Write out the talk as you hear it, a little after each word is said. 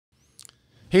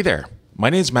Hey there, my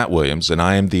name is Matt Williams, and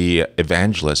I am the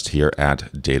evangelist here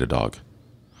at Datadog.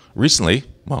 Recently,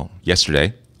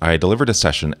 yesterday, I delivered a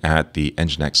session at the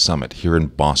Nginx Summit here in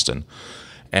Boston,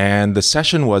 and the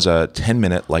session was a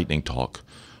 10-minute lightning talk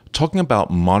talking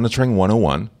about monitoring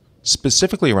 101,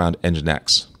 specifically around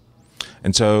Nginx.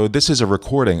 And so this is a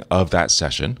recording of that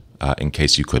session in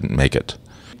case you couldn't make it.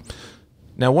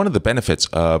 Now, one of the benefits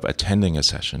of attending a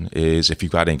session is if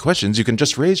you've got any questions, you can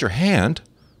just raise your hand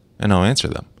and I'll answer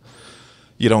them.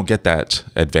 You don't get that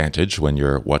advantage when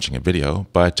you're watching a video,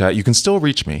 but you can still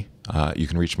reach me. You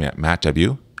can reach me at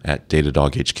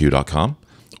mattw@datadoghq.com,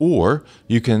 or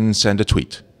you can send a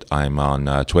tweet. I'm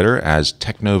on Twitter as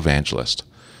Technoevangelist.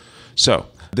 So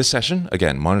this session,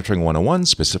 again, monitoring 101,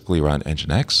 specifically around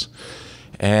Nginx.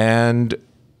 And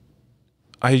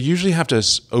I usually have to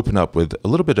open up with a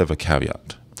little bit of a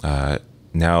caveat.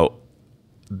 Now,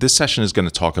 this session is going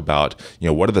to talk about,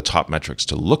 what are the top metrics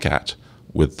to look at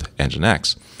with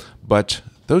Nginx. But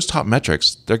those top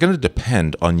metrics, they're going to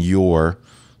depend on your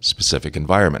specific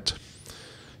environment.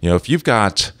 If you've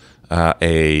got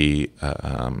an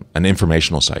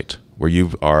informational site where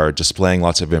you are displaying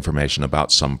lots of information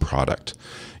about some product,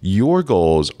 your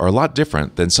goals are a lot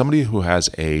different than somebody who has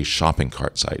a shopping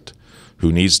cart site,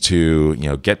 who needs to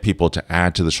get people to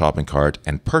add to the shopping cart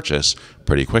and purchase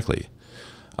pretty quickly.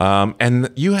 And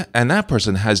that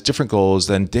person has different goals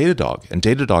than Datadog. And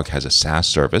Datadog has a SaaS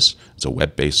service. It's a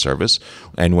web-based service.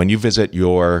 And when you visit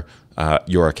your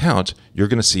account, you're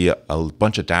going to see a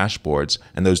bunch of dashboards.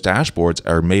 And those dashboards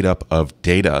are made up of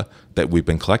data that we've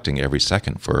been collecting every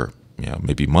second for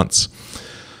maybe months.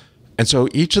 And so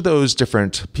each of those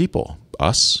different people,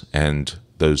 us and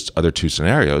those other two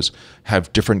scenarios,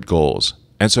 have different goals.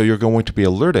 And so you're going to be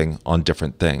alerting on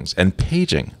different things and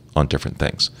paging on different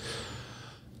things.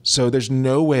 So there's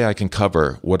no way I can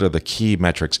cover what are the key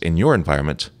metrics in your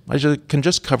environment. I can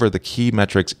just cover the key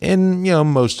metrics in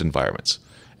most environments.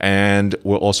 And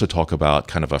we'll also talk about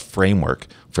kind of a framework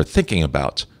for thinking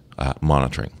about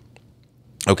monitoring.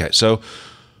 Okay, so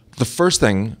the first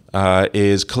thing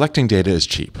is collecting data is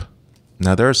cheap.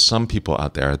 Now, there are some people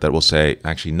out there that will say,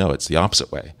 actually, no, it's the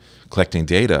opposite way. Collecting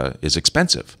data is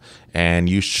expensive, and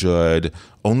you should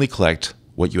only collect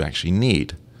what you actually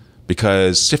need,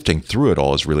 because sifting through it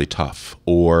all is really tough.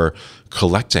 Or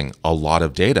collecting a lot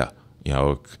of data,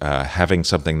 having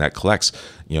something that collects,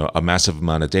 a massive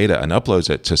amount of data and uploads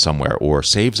it to somewhere or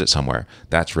saves it somewhere,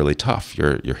 that's really tough.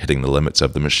 You're hitting the limits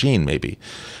of the machine, maybe.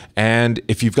 And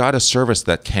if you've got a service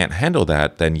that can't handle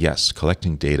that, then yes,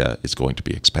 collecting data is going to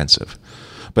be expensive.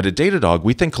 But at Datadog,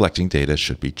 we think collecting data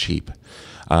should be cheap,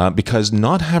 because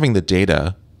not having the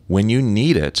data when you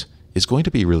need it is going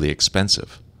to be really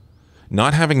expensive.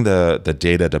 Not having the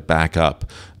data to back up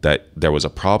that there was a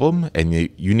problem and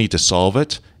you need to solve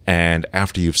it, and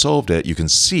after you've solved it, you can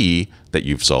see that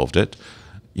you've solved it.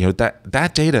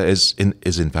 That data is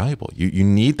invaluable. You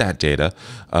need that data,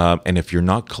 and if you're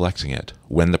not collecting it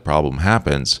when the problem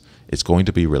happens, it's going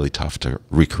to be really tough to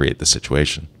recreate the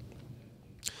situation.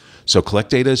 So collect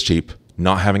data is cheap.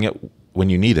 Not having it when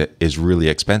you need it is really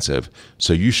expensive.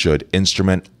 So you should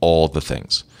instrument all the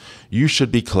things. You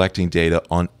should be collecting data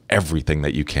on everything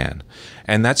that you can.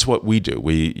 And that's what we do.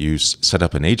 You set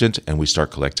up an agent and we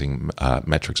start collecting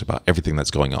metrics about everything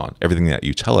that's going on. Everything that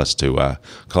you tell us to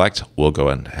collect, we'll go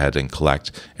ahead and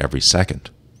collect every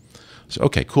second. So,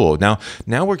 okay, cool. Now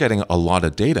we're getting a lot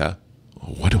of data.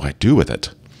 What do I do with it?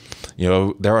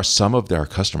 There are some of our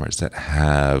customers that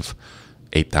have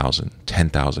 8,000,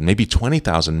 10,000, maybe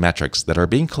 20,000 metrics that are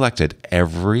being collected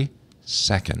every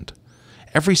second.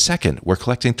 Every second, we're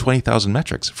collecting 20,000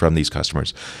 metrics from these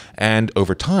customers. And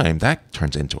over time, that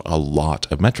turns into a lot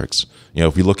of metrics.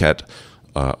 If we look at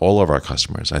all of our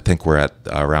customers, I think we're at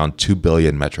around 2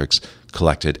 billion metrics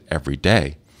collected every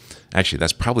day. Actually,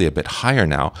 that's probably a bit higher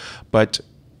now, but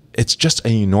it's just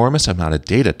an enormous amount of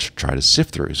data to try to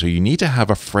sift through. So you need to have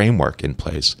a framework in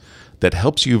place that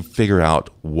helps you figure out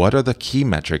what are the key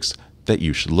metrics that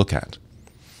you should look at.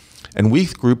 And we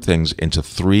group things into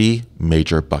 3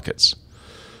 major buckets.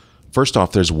 First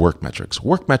off, there's work metrics.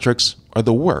 Work metrics are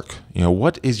the work.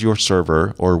 What is your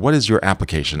server or what is your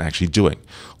application actually doing?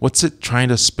 What's it trying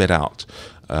to spit out?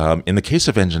 In the case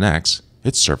of Nginx,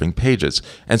 it's serving pages.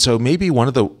 And so maybe one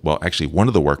of the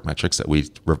work metrics that we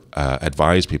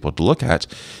advise people to look at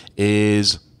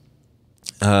is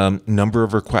number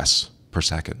of requests per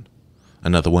second.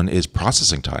 Another one is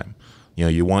processing time.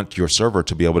 You want your server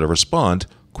to be able to respond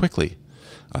quickly.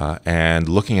 And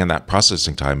looking at that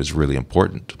processing time is really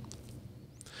important.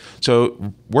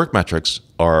 So work metrics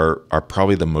are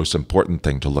probably the most important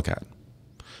thing to look at.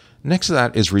 Next to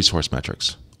that is resource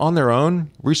metrics. On their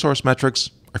own, resource metrics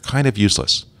are kind of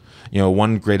useless.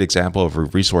 One great example of a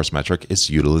resource metric is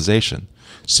utilization,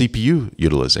 CPU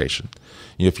utilization.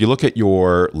 If you look at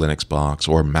your Linux box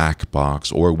or Mac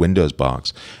box or Windows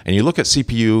box, and you look at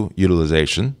CPU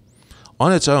utilization,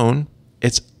 on its own,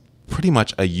 it's pretty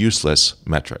much a useless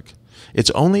metric. It's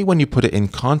only when you put it in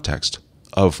context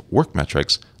of work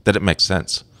metrics that it makes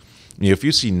sense. If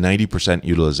you see 90%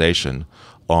 utilization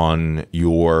on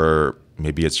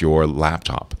maybe it's your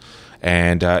laptop,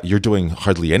 and you're doing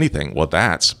hardly anything, well,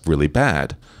 that's really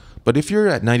bad. But if you're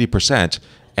at 90%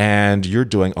 and you're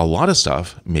doing a lot of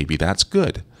stuff, maybe that's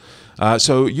good.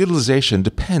 So utilization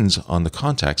depends on the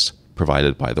context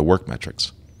provided by the work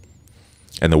metrics.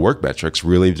 And the work metrics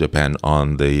really depend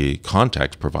on the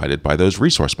context provided by those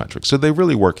resource metrics. So they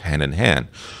really work hand in hand.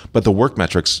 But the work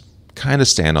metrics kind of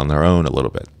stand on their own a little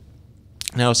bit.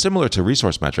 Now, similar to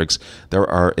resource metrics, there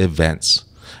are events.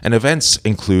 And events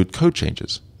include code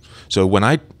changes. So when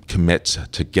I commit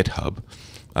to GitHub,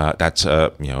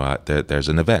 there's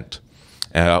an event.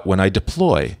 When I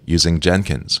deploy using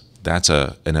Jenkins, that's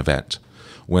an event.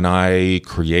 When I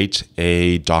create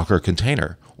a Docker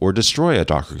container or destroy a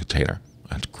Docker container,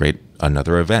 that's great,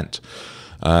 another event.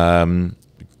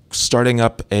 Starting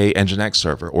up a Nginx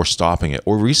server or stopping it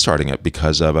or restarting it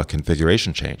because of a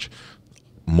configuration change,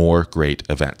 more great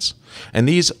events. And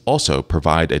these also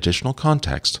provide additional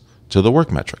context to the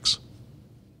work metrics.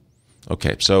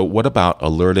 Okay, so what about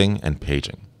alerting and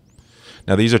paging?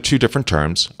 Now, these are two different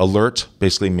terms. Alert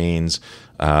basically means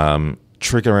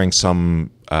triggering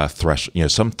some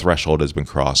some threshold has been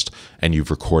crossed, and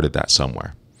you've recorded that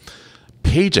somewhere.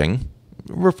 Paging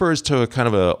refers to a kind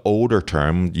of an older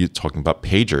term. You're talking about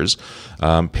pagers.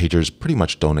 Pagers pretty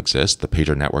much don't exist. The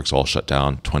pager networks all shut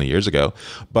down 20 years ago.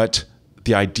 But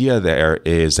the idea there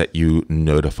is that you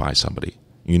notify somebody.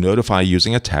 You notify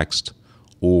using a text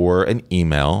or an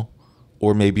email,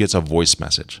 or maybe it's a voice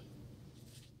message.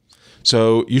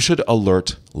 So you should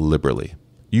alert liberally.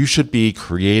 You should be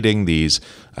creating these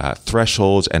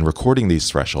thresholds and recording these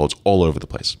thresholds all over the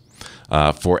place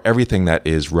for everything that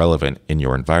is relevant in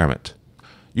your environment.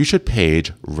 You should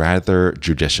page rather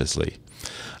judiciously.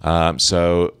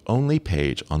 So only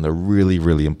page on the really,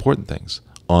 really important things,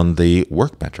 on the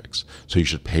work metrics. So you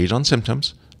should page on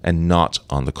symptoms and not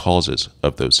on the causes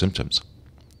of those symptoms.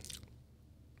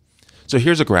 So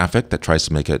here's a graphic that tries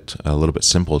to make it a little bit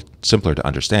simpler to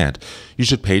understand. You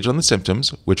should page on the symptoms,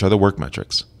 which are the work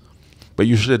metrics. But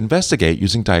you should investigate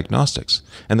using diagnostics.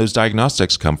 And those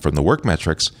diagnostics come from the work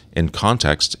metrics in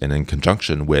context and in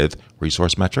conjunction with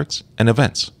resource metrics and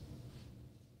events.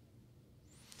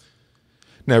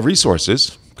 Now,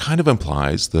 resources kind of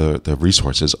implies the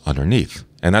resources underneath.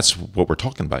 And that's what we're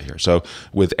talking about here. So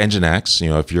with Nginx,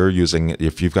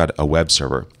 if you've got a web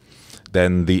server,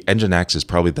 then the Nginx is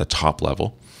probably the top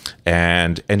level.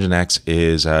 And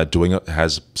Nginx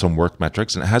has some work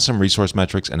metrics, and it has some resource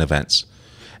metrics and events.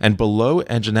 And below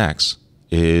Nginx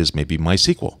is maybe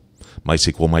MySQL.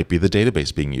 MySQL might be the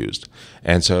database being used.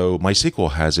 And so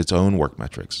MySQL has its own work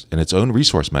metrics and its own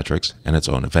resource metrics and its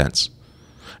own events.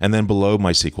 And then below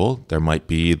MySQL, there might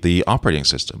be the operating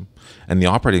system. And the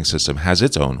operating system has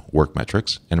its own work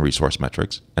metrics and resource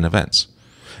metrics and events.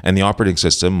 And the operating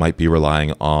system might be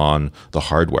relying on the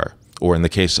hardware, or in the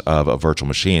case of a virtual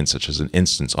machine, such as an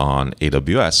instance on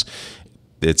AWS,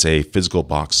 it's a physical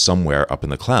box somewhere up in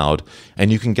the cloud,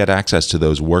 and you can get access to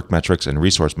those work metrics and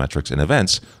resource metrics and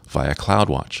events via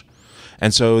CloudWatch.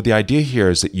 And so the idea here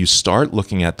is that you start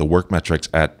looking at the work metrics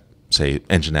at, say,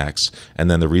 Nginx,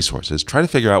 and then the resources. Try to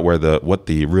figure out what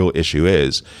the real issue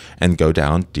is, and go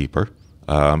down deeper.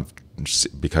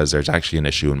 Because there's actually an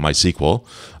issue in MySQL.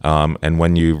 And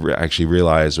when you actually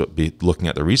realize, looking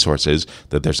at the resources,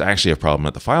 that there's actually a problem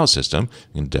at the file system,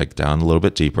 you can dig down a little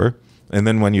bit deeper. And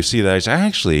then when you see that there's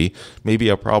actually maybe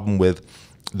a problem with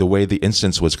the way the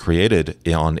instance was created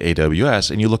on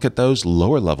AWS, and you look at those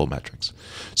lower level metrics.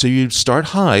 So you start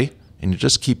high, and you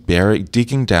just keep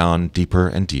digging down deeper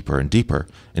and deeper and deeper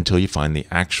until you find the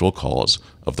actual cause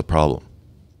of the problem.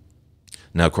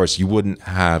 Now, of course, you wouldn't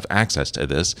have access to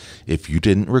this if you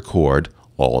didn't record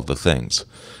all of the things.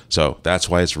 So that's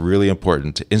why it's really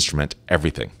important to instrument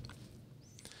everything.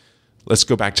 Let's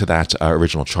go back to that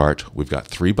original chart. We've got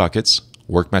 3 buckets: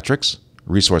 work metrics,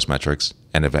 resource metrics,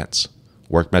 and events.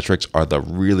 Work metrics are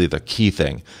really the key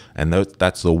thing, and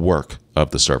that's the work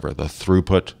of the server, the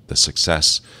throughput, the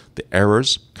success, the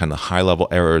errors, kind of high-level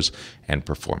errors, and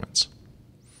performance.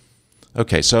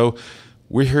 Okay, so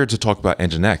we're here to talk about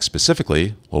Nginx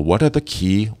specifically. Well, what are the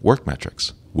key work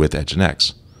metrics with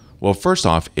Nginx? Well, first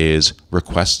off is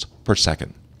requests per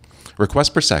second. Requests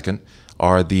per second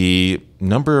are the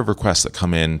number of requests that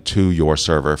come in to your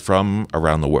server from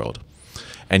around the world.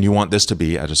 And you want this to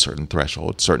be at a certain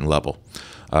threshold, certain level.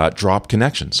 Drop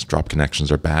connections. Drop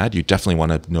connections are bad. You definitely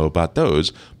want to know about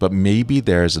those, but maybe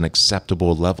there's an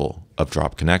acceptable level of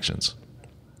drop connections.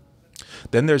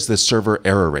 Then there's the server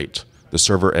error rate. The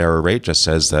server error rate just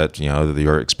says that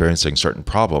you're experiencing certain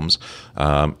problems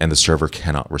and the server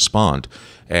cannot respond.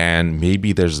 And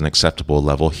maybe there's an acceptable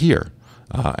level here,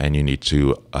 and you need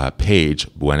to page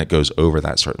when it goes over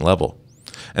that certain level.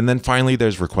 And then finally,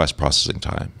 there's request processing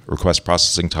time. Request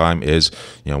processing time is,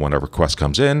 when a request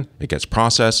comes in, it gets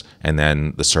processed, and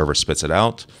then the server spits it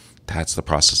out. That's the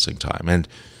processing time. And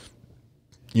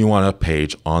you want to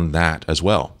page on that as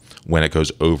well, when it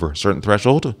goes over a certain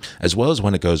threshold, as well as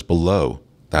when it goes below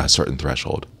that certain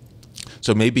threshold.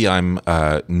 So maybe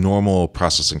normal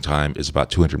processing time is about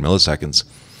 200 milliseconds.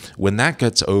 When that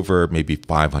gets over maybe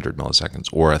 500 milliseconds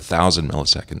or 1,000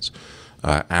 milliseconds,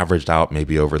 averaged out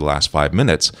maybe over the last 5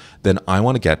 minutes, then I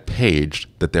want to get paged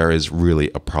that there is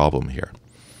really a problem here.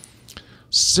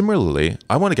 Similarly,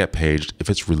 I want to get paged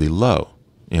if it's really low.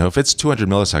 If it's 200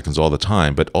 milliseconds all the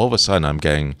time, but all of a sudden I'm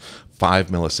getting 5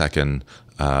 millisecond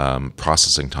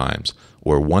processing times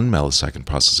or 1 millisecond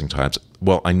processing times,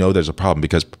 well, I know there's a problem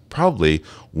because probably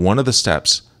one of the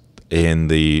steps in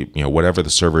the, whatever the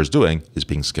server is doing is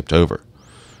being skipped over.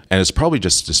 And it's probably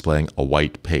just displaying a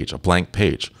white page, a blank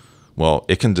page. Well,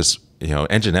 it can just,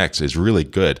 Nginx is really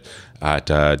good at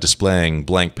displaying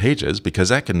blank pages because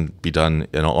that can be done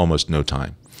in almost no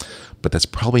time. But that's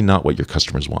probably not what your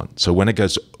customers want. So when it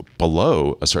goes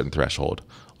below a certain threshold,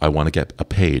 I want to get a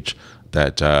page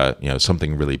that,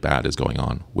 something really bad is going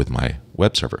on with my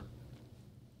web server.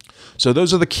 So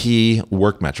those are the key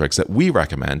work metrics that we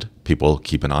recommend people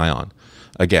keep an eye on.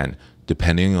 Again,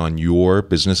 depending on your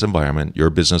business environment, your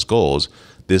business goals,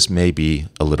 this may be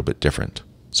a little bit different.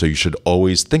 So you should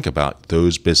always think about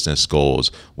those business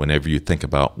goals whenever you think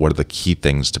about what are the key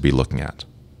things to be looking at.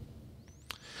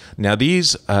 Now,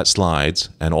 these slides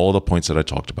and all the points that I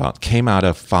talked about came out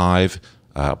of 5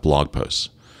 blog posts.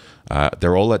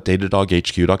 They're all at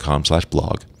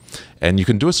datadoghq.com/blog. And you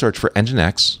can do a search for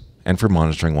Nginx and for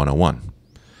Monitoring 101.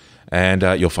 And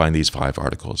you'll find these 5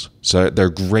 articles. So they're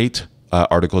great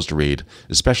articles to read,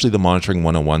 especially the Monitoring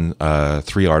 101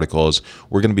 3 articles.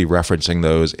 We're going to be referencing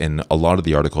those in a lot of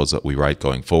the articles that we write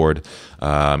going forward.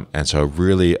 And so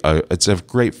really, it's a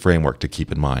great framework to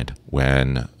keep in mind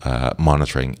when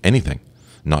monitoring anything,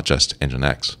 not just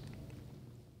Nginx.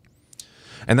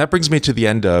 And that brings me to the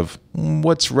end of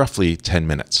what's roughly 10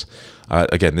 minutes.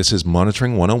 Again, this is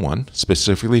Monitoring 101,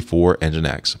 specifically for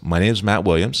Nginx. My name is Matt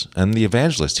Williams. I'm the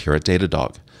evangelist here at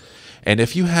Datadog. And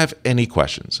if you have any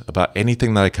questions about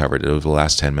anything that I covered over the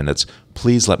last 10 minutes,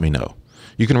 please let me know.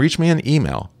 You can reach me on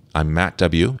email. I'm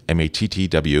mattw,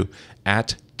 M-A-T-T-W,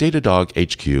 at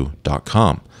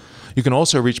datadoghq.com. You can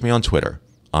also reach me on Twitter.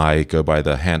 I go by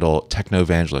the handle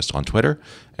TechnoEvangelist on Twitter,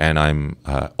 and I'm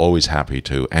always happy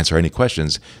to answer any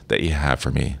questions that you have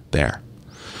for me there.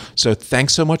 So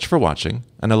thanks so much for watching,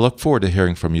 and I look forward to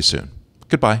hearing from you soon.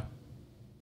 Goodbye.